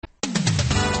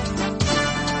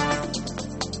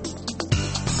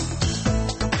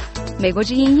美国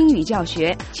之音英语教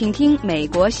学，请听美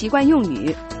国习惯用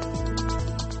语。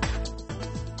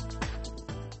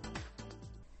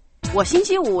我星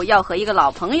期五要和一个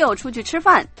老朋友出去吃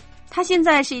饭，他现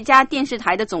在是一家电视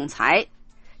台的总裁。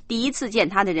第一次见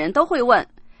他的人都会问，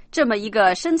这么一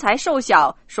个身材瘦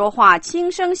小、说话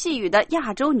轻声细语的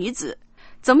亚洲女子，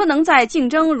怎么能在竞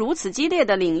争如此激烈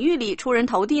的领域里出人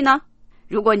头地呢？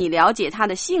如果你了解她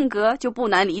的性格，就不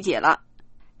难理解了。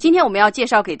今天我们要介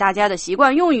绍给大家的习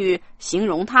惯用语，形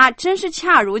容她真是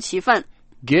恰如其分。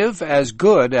 Give as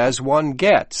good as one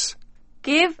gets.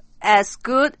 Give as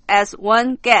good as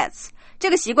one gets.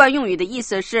 这个习惯用语的意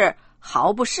思是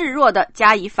毫不示弱地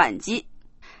加以反击。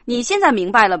你现在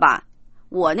明白了吧？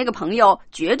我那个朋友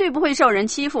绝对不会受人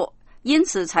欺负，因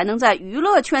此才能在娱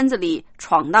乐圈子里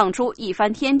闯荡出一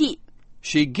番天地。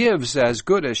 She gives as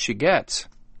good as she gets.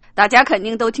 大家肯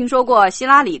定都听说过希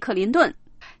拉里·克林顿，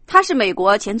她是美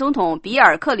国前总统比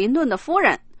尔·克林顿的夫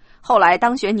人，后来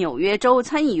当选纽约州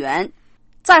参议员，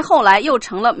再后来又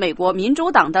成了美国民主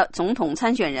党的总统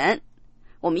参选人。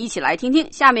我们一起来听听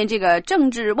下面这个政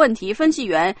治问题分析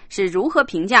员是如何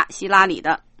评价希拉里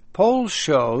的。Polls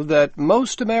show that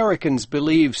most Americans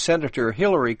believe Senator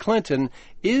Hillary Clinton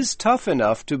is tough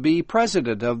enough to be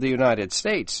president of the United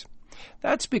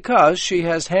States.That's because she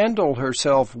has handled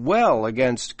herself well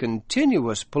against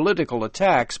continuous political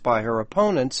attacks by her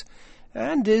opponents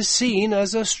and is seen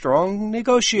as a strong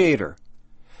negotiator.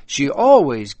 She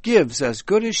always gives as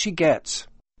good as she gets.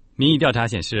 民意调查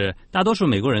显示，大多数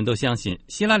美国人都相信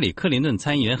希拉里·克林顿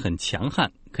参议员很强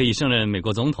悍，可以胜任美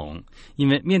国总统，因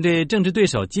为面对政治对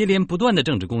手接连不断的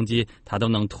政治攻击，他都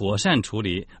能妥善处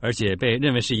理，而且被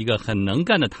认为是一个很能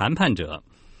干的谈判者。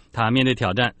他面对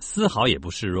挑战丝毫也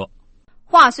不示弱。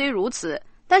话虽如此，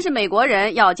但是美国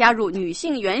人要加入女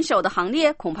性元首的行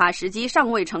列，恐怕时机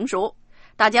尚未成熟。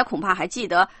大家恐怕还记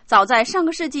得，早在上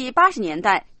个世纪80年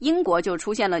代，英国就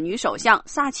出现了女首相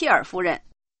撒切尔夫人。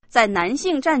在男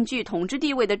性占据统治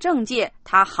地位的政界，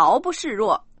她毫不示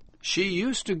弱。She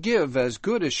used to give as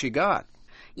good as she got.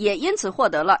 也因此获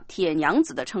得了铁娘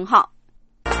子的称号。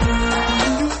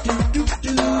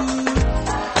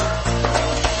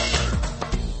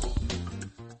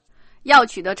要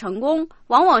取得成功，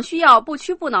往往需要不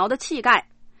屈不挠的气概。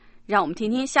让我们听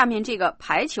听下面这个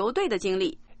排球队的经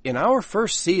历。In our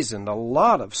first season, a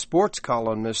lot of sports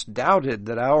columnists doubted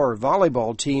that our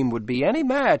volleyball team would be any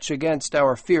match against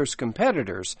our fierce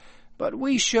competitors, but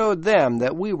we showed them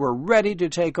that we were ready to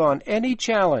take on any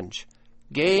challenge.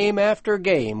 Game after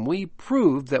game, we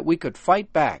proved that we could fight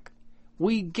back.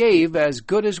 We gave as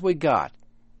good as we got.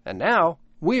 And now,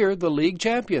 we're the league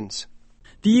champions.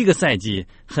第一个赛季，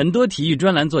很多体育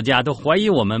专栏作家都怀疑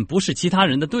我们不是其他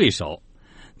人的对手，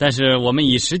但是我们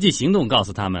以实际行动告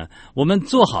诉他们，我们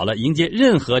做好了迎接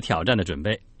任何挑战的准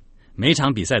备。每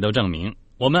场比赛都证明，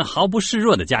我们毫不示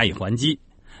弱地加以还击。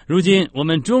如今，我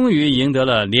们终于赢得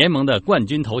了联盟的冠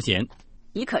军头衔。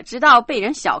你可知道被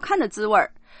人小看的滋味？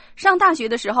上大学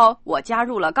的时候，我加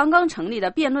入了刚刚成立的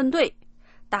辩论队，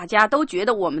大家都觉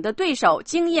得我们的对手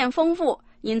经验丰富，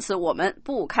因此我们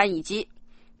不堪一击。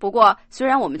不过，虽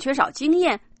然我们缺少经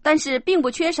验，但是并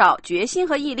不缺少决心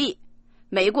和毅力。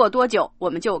没过多久，我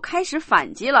们就开始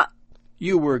反击了。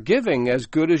You were giving as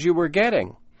good as you were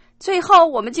getting. 最后，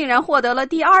我们竟然获得了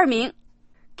第2名。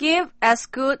Give as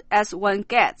good as one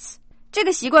gets. 这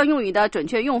个习惯用语的准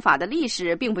确用法的历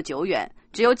史并不久远，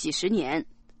只有几十年。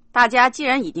大家既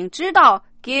然已经知道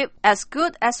give as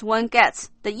good as one gets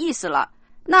的意思了，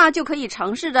那就可以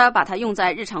尝试着把它用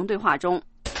在日常对话中。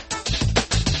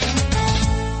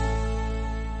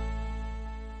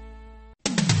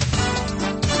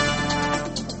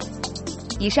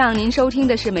以上您收听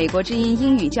的是美国之音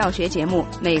英语教学节目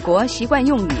《美国习惯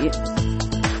用语》。